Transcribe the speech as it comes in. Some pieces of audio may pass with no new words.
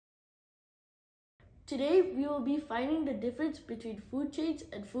Today we will be finding the difference between food chains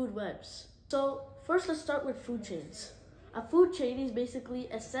and food webs. So first let's start with food chains. A food chain is basically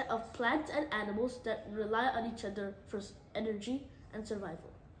a set of plants and animals that rely on each other for energy and survival.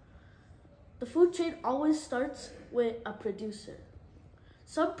 The food chain always starts with a producer.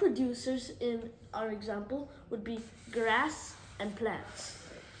 Some producers in our example would be grass and plants.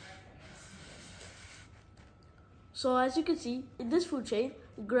 So as you can see, in this food chain,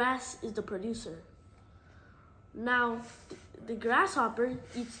 grass is the producer. Now, the grasshopper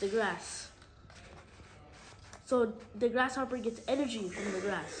eats the grass. So the grasshopper gets energy from the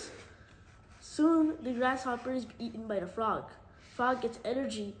grass. Soon, the grasshopper is eaten by the frog. Frog gets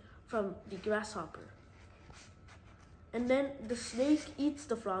energy from the grasshopper. And then the snake eats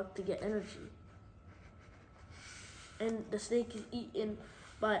the frog to get energy. And the snake is eaten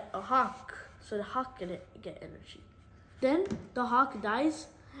by a hawk, so the hawk can get energy. Then the hawk dies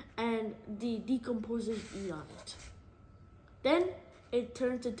and the decomposers eat on it. Then it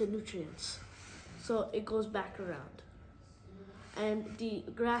turns into nutrients, so it goes back around. And the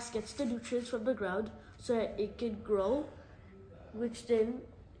grass gets the nutrients from the ground so that it can grow, which then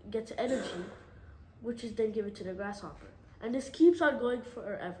gets energy, which is then given to the grasshopper. And this keeps on going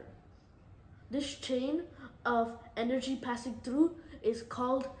forever. This chain of energy passing through is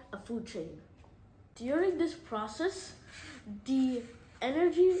called a food chain. During this process, the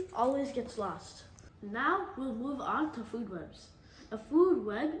energy always gets lost. Now we'll move on to food webs. A food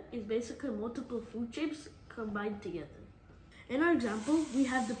web is basically multiple food chains combined together. In our example, we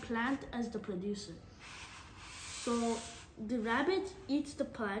have the plant as the producer. So the rabbit eats the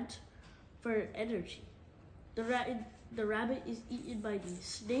plant for energy. The rabbit is eaten by the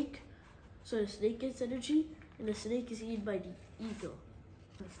snake, so the snake gets energy, and the snake is eaten by the eagle.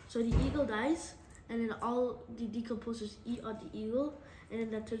 So the eagle dies, and then all the decomposers eat on the eagle, and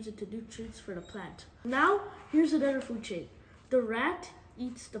then that turns into nutrients for the plant. Now, here's another food chain. The rat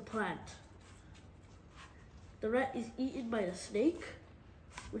eats the plant. The rat is eaten by the snake,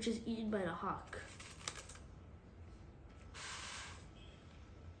 which is eaten by the hawk.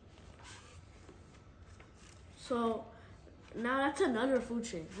 So now that's another food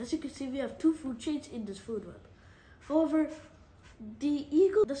chain. As you can see, we have two food chains in this food web. However, the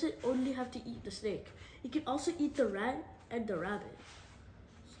eagle doesn't only have to eat the snake. He can also eat the rat and the rabbit.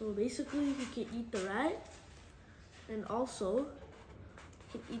 So basically, he can eat the rat and also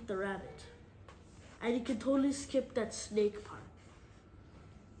he can eat the rabbit. And he can totally skip that snake part.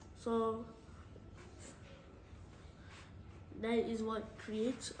 So that is what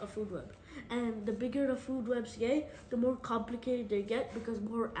creates a food web. And the bigger the food webs get, the more complicated they get because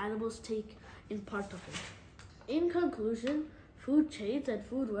more animals take in part of it. In conclusion, food chains and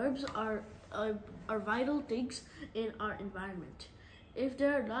food webs are vital things in our environment. If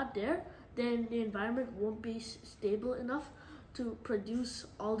they're not there, then the environment won't be stable enough to produce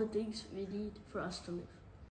all the things we need for us to live.